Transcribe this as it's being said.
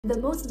The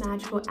most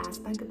magical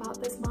aspect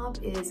about this mop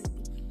is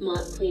mop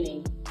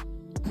cleaning.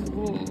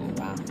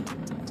 Wow.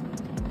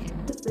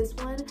 With this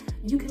one,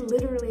 you can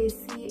literally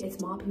see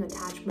its mopping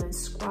attachment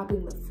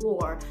scrubbing the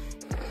floor.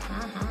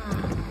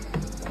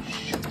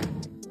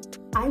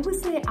 I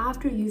would say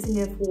after using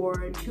it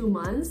for 2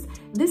 months,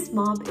 this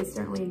mop is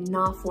certainly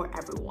not for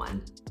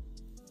everyone.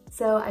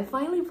 So I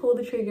finally pulled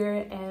the trigger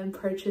and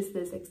purchased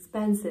this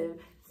expensive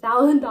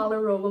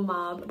 $1,000 Robo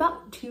Mop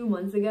about 2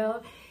 months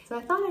ago. So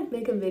I thought I'd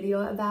make a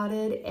video about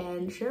it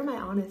and share my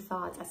honest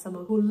thoughts as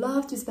someone who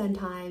loves to spend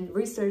time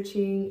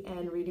researching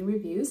and reading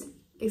reviews.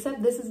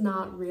 Except this is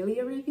not really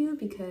a review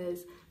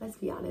because, let's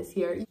be honest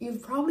here,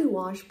 you've probably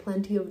watched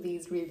plenty of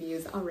these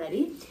reviews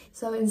already.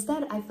 So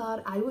instead, I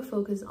thought I would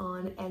focus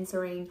on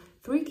answering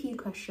 3 key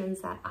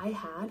questions that I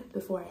had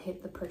before I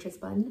hit the purchase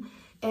button.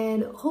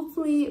 And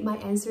hopefully my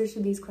answers to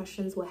these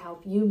questions will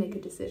help you make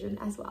a decision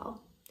as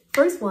well.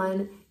 First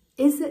one,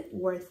 is it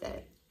worth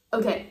it?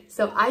 Okay,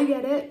 so I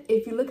get it.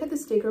 If you look at the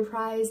sticker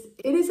price,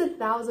 it is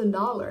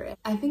 $1,000.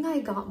 I think I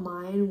got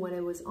mine when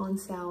it was on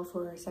sale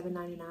for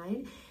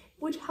 $7.99,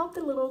 which helped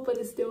a little, but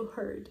it still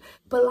hurt.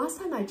 But last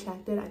time I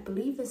checked it, I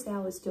believe the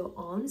sale is still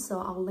on,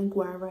 so I'll link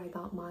wherever I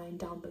got mine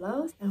down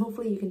below. And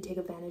hopefully you can take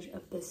advantage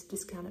of this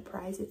discounted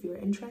price if you're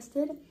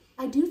interested.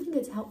 I do think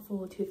it's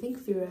helpful to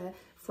think through it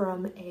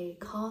from a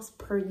cost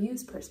per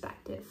use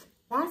perspective.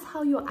 That's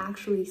how you'll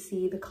actually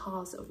see the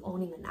cost of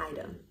owning an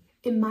item.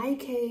 In my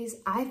case,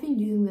 I've been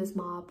using this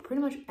mop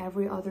pretty much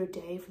every other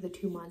day for the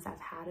 2 months I've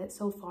had it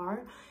so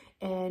far.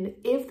 And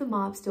if the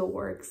mop still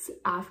works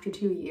after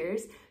 2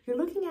 years, you're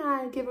looking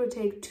at give or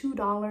take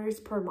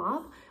 $2 per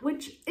mop,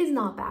 which is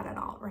not bad at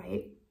all,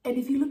 right? And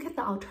if you look at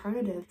the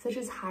alternative, such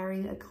as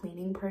hiring a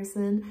cleaning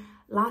person,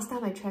 last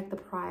time I checked the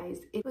price,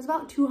 it was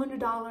about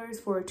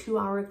 $200 for a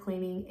 2-hour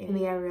cleaning in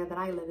the area that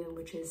I live in,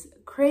 which is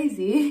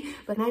crazy.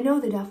 But I know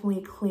they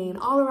definitely clean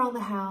all around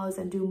the house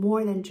and do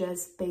more than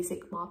just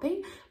basic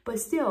mopping. But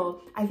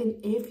still, I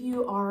think if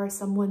you are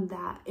someone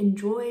that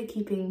enjoy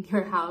keeping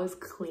your house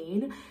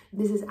clean,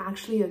 this is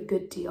actually a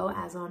good deal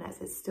as long as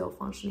it's still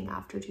functioning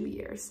after 2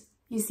 years.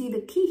 You see,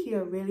 the key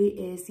here really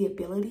is the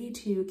ability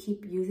to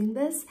keep using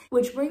this,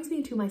 which brings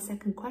me to my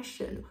second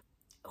question.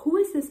 Who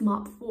is this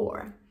mop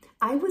for?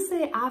 I would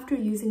say after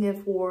using it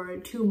for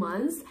 2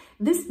 months,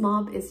 this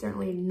mop is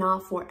certainly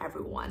not for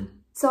everyone.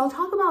 So I'll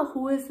talk about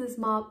who is this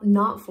mop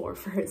not for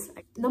first.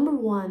 Number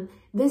one,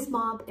 this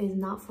mop is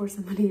not for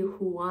somebody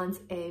who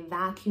wants a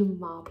vacuum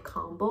mop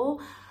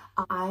combo.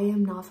 I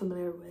am not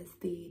familiar with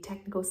the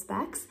technical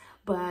specs,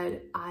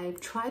 but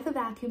I've tried the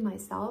vacuum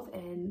myself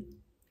and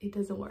it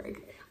doesn't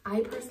work.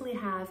 I personally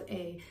have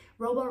a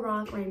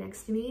Roborock right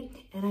next to me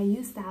and I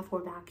use that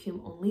for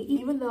vacuum only,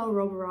 even though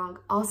Roborock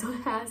also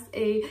has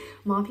a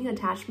mopping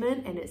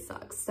attachment and it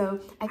sucks.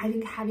 So I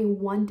think having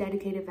one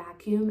dedicated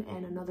vacuum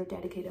and another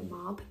dedicated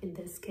mop, in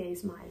this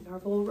case my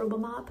Narwal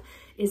RoboMop,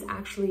 is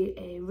actually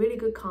a really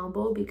good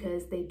combo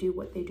because they do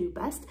what they do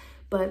best.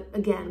 But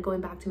again, going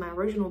back to my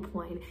original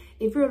point,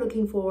 if you're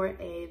looking for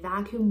a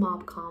vacuum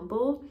mop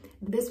combo,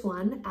 this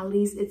one, at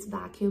least its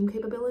vacuum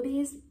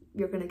capabilities,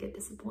 you're gonna get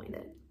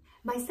disappointed.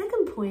 My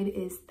second point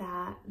is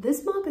that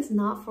this mop is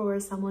not for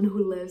someone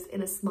who lives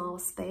in a small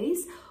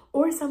space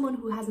or someone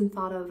who hasn't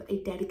thought of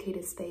a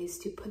dedicated space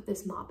to put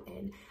this mop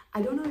in.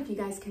 I don't know if you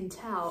guys can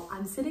tell,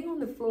 I'm sitting on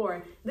the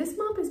floor. This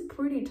mop is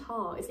pretty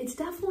tall. It's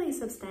definitely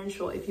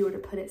substantial if you were to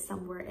put it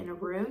somewhere in a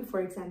room.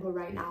 For example,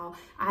 right now,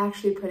 I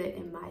actually put it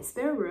in my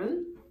spare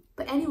room.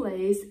 But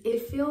anyways,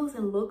 it feels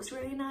and looks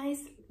really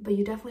nice, but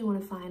you definitely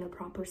want to find a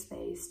proper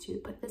space to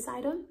put this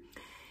item.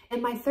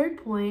 And my third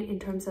point in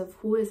terms of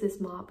who is this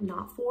mop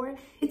not for,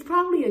 it's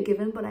probably a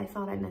given, but I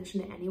thought I'd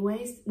mention it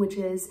anyways, which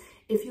is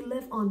if you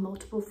live on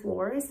multiple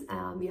floors,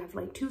 you have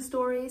like 2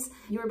 stories,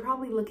 you're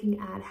probably looking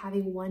at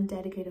having one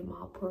dedicated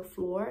mop per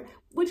floor,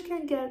 which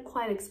can get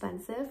quite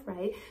expensive,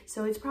 right?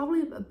 So it's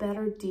probably a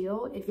better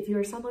deal if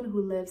you're someone who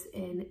lives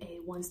in a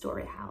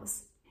 1-story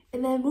house.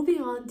 And then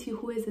moving on to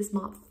who is this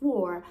mop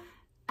for,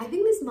 I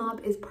think this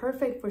mop is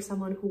perfect for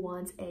someone who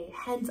wants a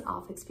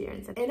hands-off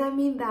experience. And I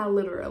mean that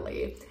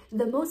literally.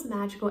 The most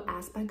magical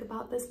aspect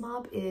about this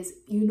mop is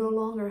you no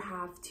longer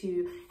have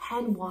to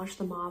hand wash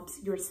the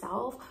mops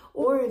yourself,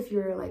 or if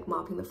you're like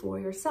mopping the floor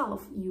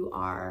yourself, you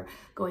are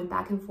going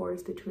back and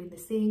forth between the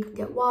sink,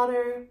 get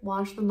water,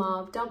 wash the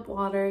mop, dump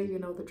water, you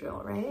know the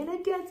drill, right? And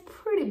it gets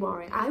pretty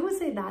boring. I would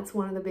say that's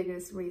one of the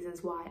biggest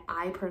reasons why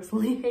I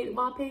personally hate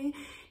mopping.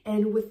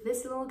 And with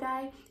this little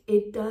guy,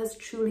 it does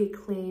truly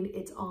clean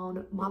its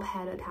own mop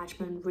head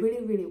attachment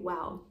really, really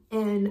well.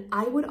 And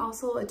I would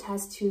also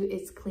attest to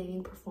its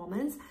cleaning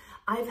performance.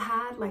 I've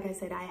had, like I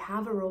said, I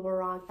have a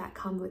Roborock that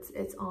comes with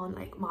its own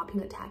like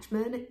mopping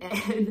attachment,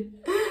 and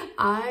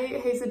I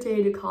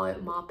hesitate to call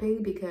it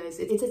mopping because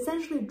it's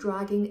essentially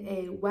dragging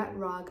a wet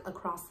rug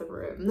across the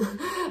room.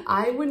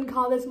 I wouldn't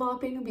call this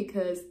mopping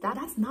because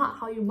that's not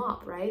how you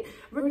mop, right?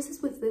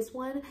 Versus with this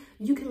one,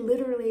 you can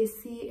literally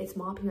see its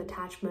mopping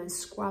attachment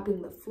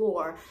scrubbing the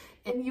floor,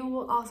 and you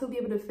will also be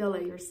able to feel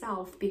it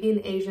yourself.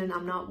 Being Asian,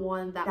 I'm not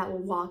one that will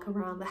walk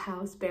around the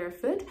house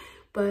barefoot,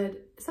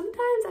 but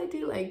sometimes I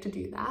do like to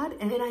do that,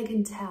 and I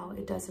can tell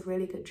it does a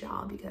really good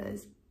job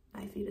because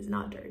my feet is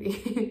not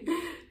dirty.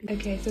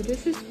 Okay, so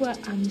this is what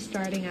I'm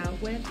starting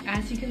out with.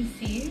 As you can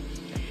see,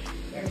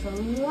 there's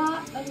a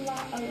lot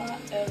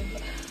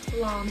of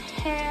long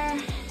hair.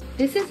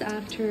 This is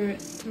after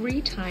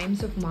 3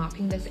 times of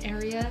mopping this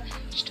area,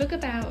 which took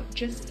about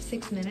just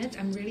 6 minutes.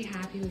 I'm really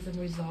happy with the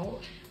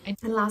result.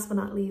 And last but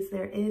not least,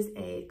 there is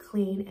a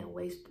clean and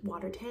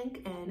wastewater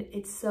tank, and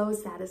it's so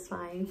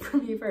satisfying for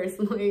me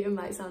personally. It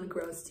might sound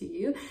gross to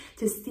you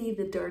to see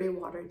the dirty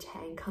water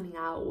tank coming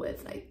out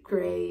with like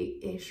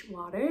grayish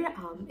water.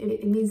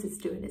 It means it's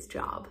doing its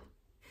job.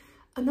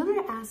 Another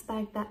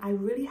aspect that I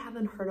really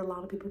haven't heard a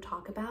lot of people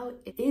talk about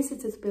is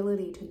its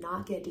ability to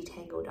not get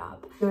detangled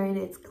up during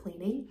its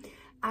cleaning.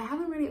 I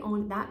haven't really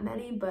owned that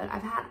many, but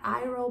I've had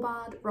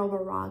iRobot,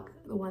 Roborock,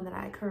 the one that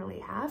I currently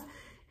have.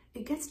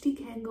 It gets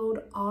detangled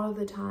all of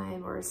the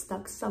time or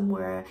stuck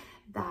somewhere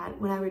that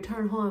when I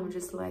return home, I'm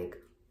just like,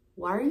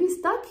 why are you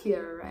stuck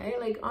here, right?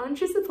 Like, aren't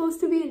you supposed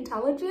to be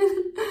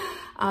intelligent?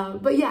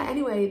 But yeah,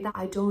 anyway,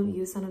 I don't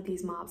use some of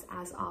these mops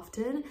as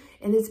often,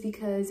 and it's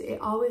because it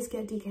always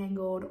get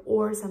detangled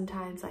or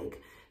sometimes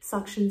like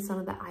suction some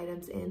of the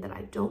items in that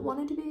I don't want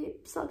it to be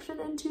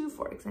suctioned into,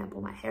 for example,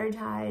 my hair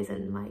ties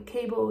and my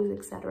cables,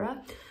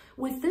 etc.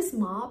 With this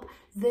mop,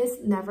 this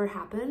never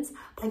happens.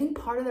 I think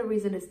part of the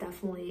reason is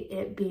definitely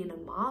it being a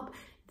mop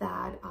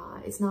that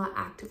it's not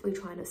actively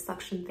trying to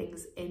suction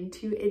things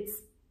into its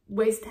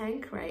waste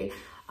tank, right?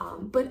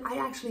 But I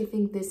actually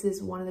think this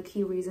is one of the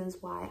key reasons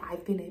why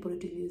I've been able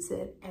to use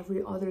it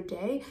every other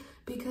day,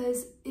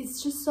 because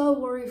it's just so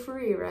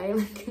worry-free, right?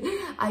 Like,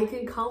 I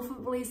can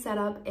comfortably set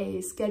up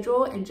a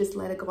schedule and just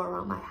let it go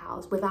around my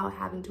house without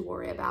having to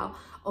worry about,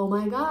 oh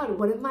my god,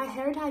 what if my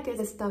hair tie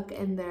gets stuck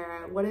in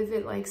there? What if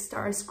it like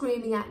starts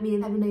screaming at me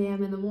at 7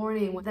 a.m. in the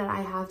morning that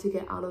I have to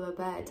get out of the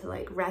bed to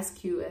like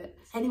rescue it?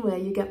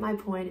 Anyway, you get my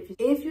point.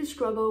 If you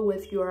struggle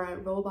with your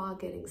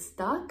robot getting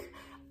stuck,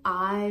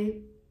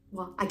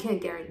 well, I can't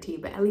guarantee,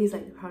 but at least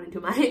like according to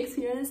my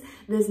experience,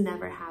 this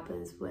never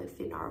happens with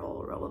the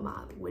Narwal Robot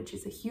Mop, which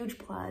is a huge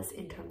plus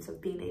in terms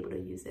of being able to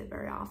use it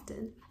very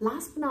often.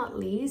 Last but not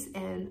least,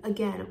 and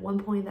again, one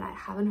point that I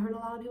haven't heard a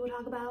lot of people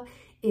talk about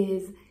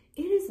is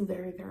it is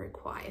very, very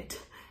quiet.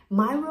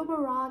 My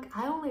Roborock,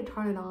 I only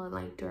turn it on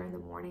like during the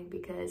morning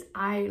because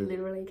I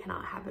literally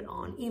cannot have it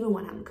on even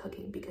when I'm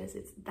cooking because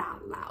it's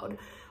that loud.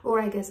 Or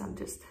I guess I'm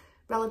just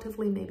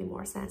relatively maybe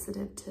more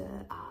sensitive to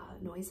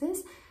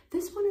noises.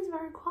 This one is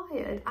very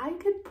quiet. I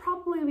could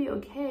probably be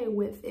okay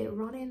with it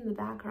running in the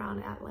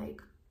background at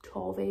like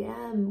 12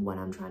 a.m. when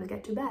I'm trying to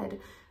get to bed,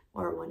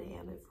 or 1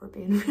 a.m. if we're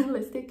being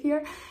realistic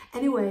here.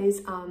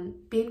 Anyways,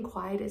 being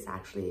quiet is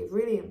actually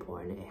really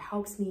important. It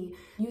helps me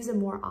use it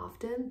more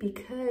often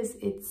because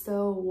it's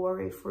so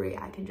worry-free.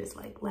 I can just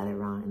like let it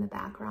run in the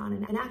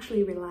background and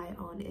actually rely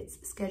on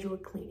its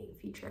scheduled cleaning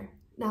feature.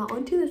 Now,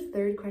 onto the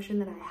third question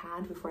that I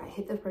had before I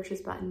hit the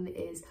purchase button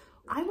is,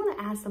 I want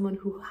to ask someone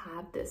who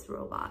had this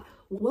robot,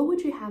 what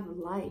would you have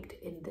liked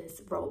in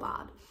this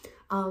robot?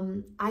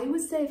 I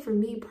would say for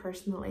me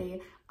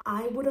personally,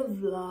 I would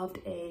have loved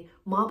a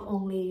mop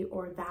only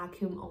or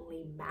vacuum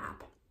only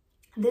map.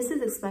 This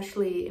is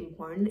especially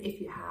important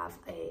if you have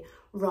a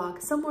rug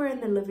somewhere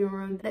in the living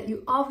room that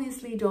you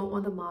obviously don't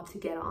want the mop to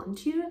get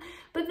onto,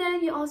 but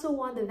then you also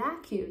want the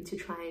vacuum to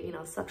try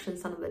and, suction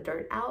some of the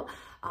dirt out.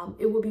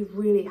 It would be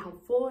really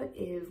helpful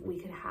if we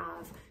could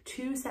have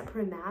 2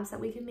 separate maps that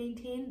we can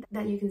maintain,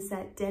 that you can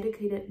set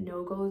dedicated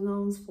no-go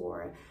zones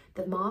for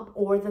the mop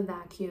or the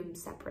vacuum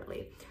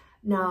separately.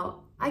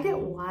 Now, I get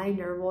why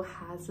Narwal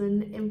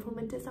hasn't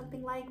implemented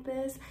something like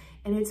this,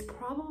 and it's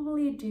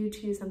probably due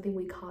to something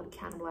we call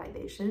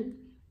cannibalization.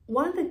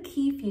 One of the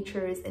key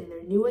features in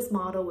their newest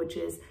model, which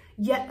is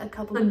yet a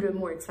couple hundred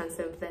more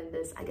expensive than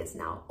this, I guess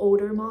now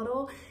older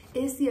model,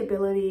 is the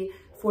ability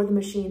for the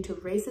machine to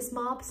raise its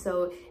mop.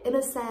 So in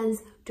a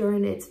sense,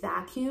 during its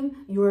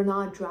vacuum, you are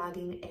not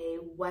dragging a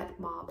wet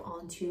mop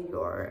onto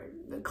your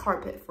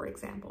carpet, for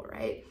example,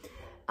 right?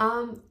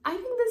 I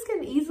think this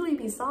can easily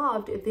be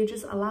solved if they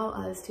just allow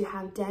us to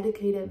have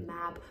dedicated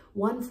map,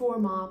 one for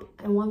mop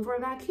and one for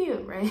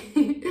vacuum, right?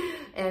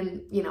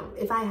 And,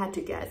 if I had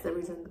to guess, the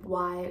reason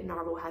why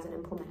Narwal hasn't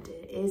implemented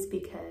it is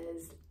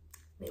because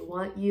they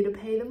want you to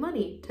pay the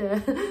money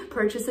to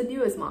purchase the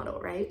newest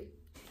model, right?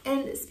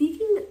 And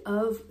speaking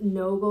of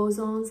no-go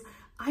zones,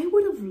 I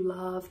would have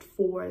loved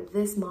for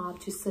this mop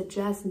to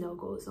suggest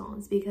no-go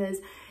zones, because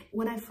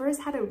when I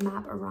first had a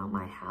map around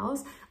my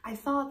house, I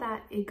thought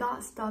that it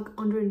got stuck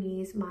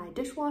underneath my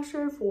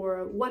dishwasher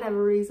for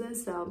whatever reason.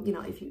 So,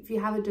 if you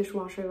have a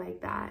dishwasher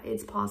like that,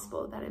 it's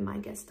possible that it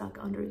might get stuck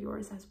under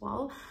yours as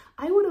well.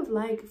 I would have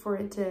liked for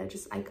it to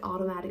just like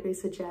automatically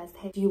suggest,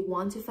 hey, do you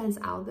want to fence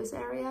out this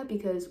area?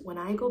 Because when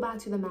I go back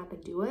to the map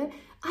and do it,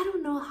 I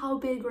don't know how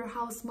big or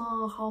how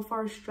small, how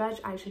far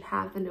stretched I should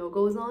have the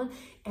no-go zone.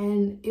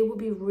 And it would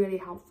be really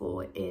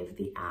helpful if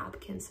the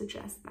app can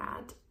suggest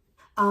that.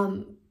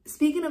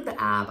 Speaking of the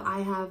app,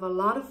 I have a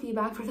lot of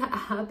feedback for the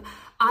app.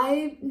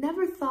 I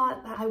never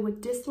thought that I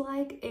would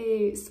dislike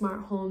a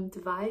smart home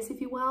device, if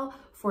you will,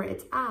 for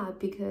its app,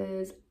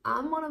 because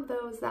I'm one of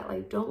those that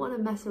like don't want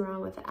to mess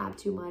around with the app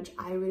too much.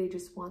 I really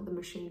just want the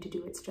machine to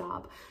do its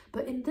job.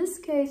 But in this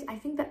case, I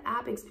think the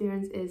app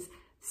experience is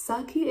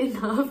sucky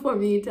enough for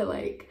me to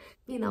like,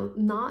 you know,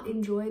 not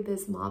enjoy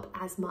this mop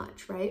as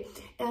much, right?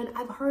 And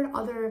I've heard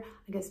other,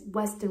 I guess,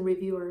 Western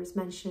reviewers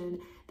mention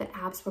the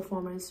app's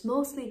performance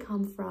mostly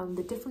come from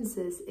the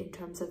differences in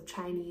terms of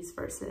Chinese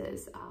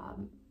versus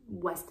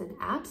Western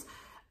apps.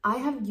 I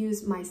have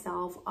used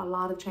myself a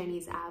lot of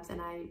Chinese apps,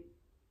 and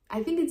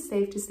I think it's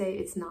safe to say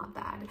it's not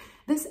bad.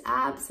 This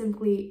app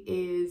simply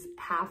is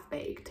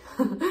half-baked.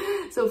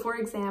 So for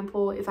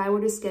example, if I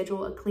were to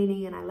schedule a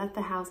cleaning and I left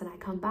the house and I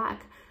come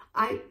back,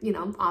 I, you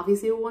know,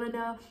 obviously want to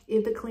know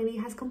if the cleaning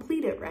has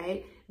completed,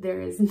 right? There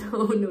is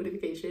no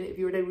notification. If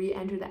you were to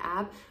re-enter the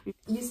app,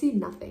 you see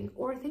nothing.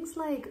 Or things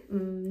like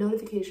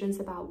notifications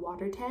about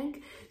water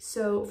tank.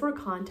 So for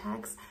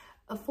context,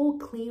 a full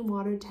clean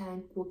water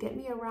tank will get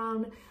me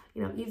around,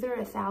 you know, either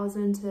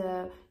 1,000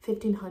 to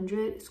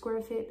 1,500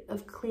 square feet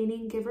of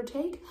cleaning, give or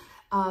take.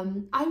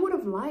 I would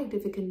have liked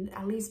if it can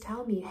at least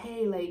tell me,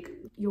 hey, like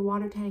your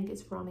water tank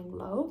is running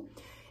low.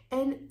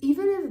 And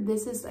even if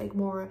this is like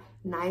more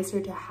nicer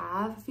to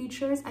have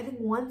features, I think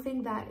one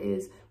thing that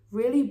is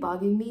really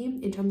bugging me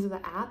in terms of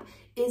the app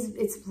is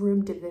its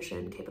room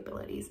division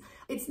capabilities.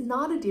 It's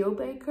not a deal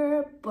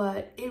breaker,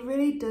 but it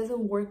really doesn't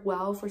work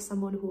well for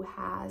someone who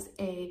has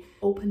a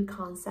open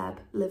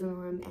concept living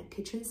room and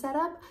kitchen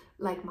setup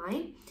like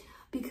mine,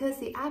 because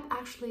the app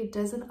actually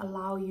doesn't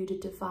allow you to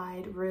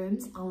divide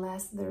rooms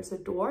unless there's a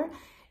door.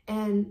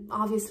 And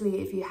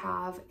obviously, if you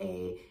have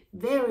a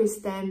very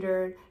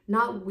standard,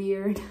 not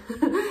weird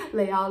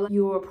layout,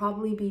 you will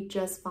probably be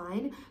just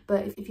fine.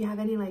 But if you have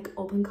any like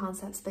open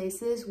concept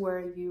spaces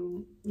where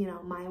you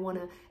know, might want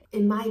to,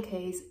 in my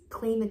case,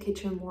 clean the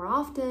kitchen more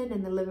often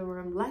and the living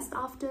room less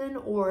often,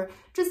 or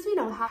just, you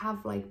know,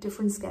 have like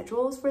different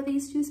schedules for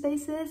these two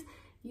spaces,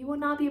 you will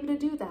not be able to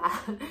do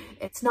that.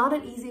 It's not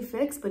an easy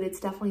fix, but it's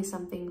definitely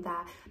something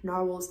that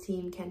Narwal's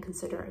team can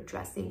consider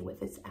addressing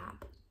with its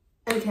app.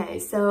 Okay,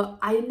 so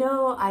I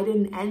know I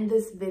didn't end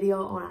this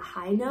video on a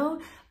high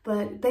note,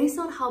 but based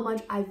on how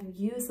much I've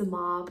used the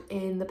mop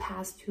in the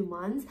past 2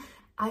 months,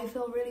 I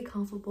feel really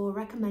comfortable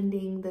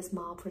recommending this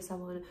mop for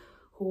someone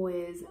who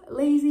is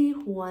lazy,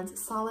 who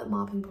wants solid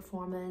mopping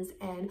performance,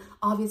 and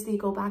obviously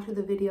go back to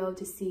the video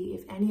to see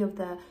if any of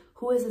the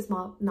who is this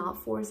mop not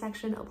for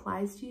section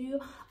applies to you.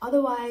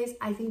 Otherwise,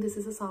 I think this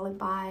is a solid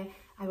buy.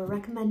 I would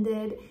recommend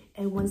it.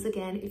 And once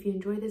again, if you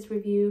enjoyed this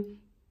review,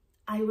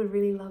 I would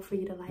really love for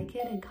you to like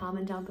it and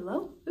comment down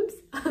below. Oops.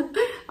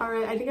 All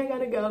right, I think I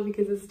gotta go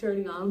because it's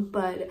turning on,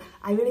 but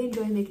I really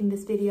enjoy making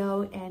this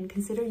video, and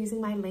consider using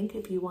my link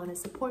if you want to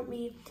support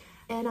me,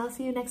 and I'll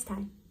see you next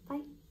time.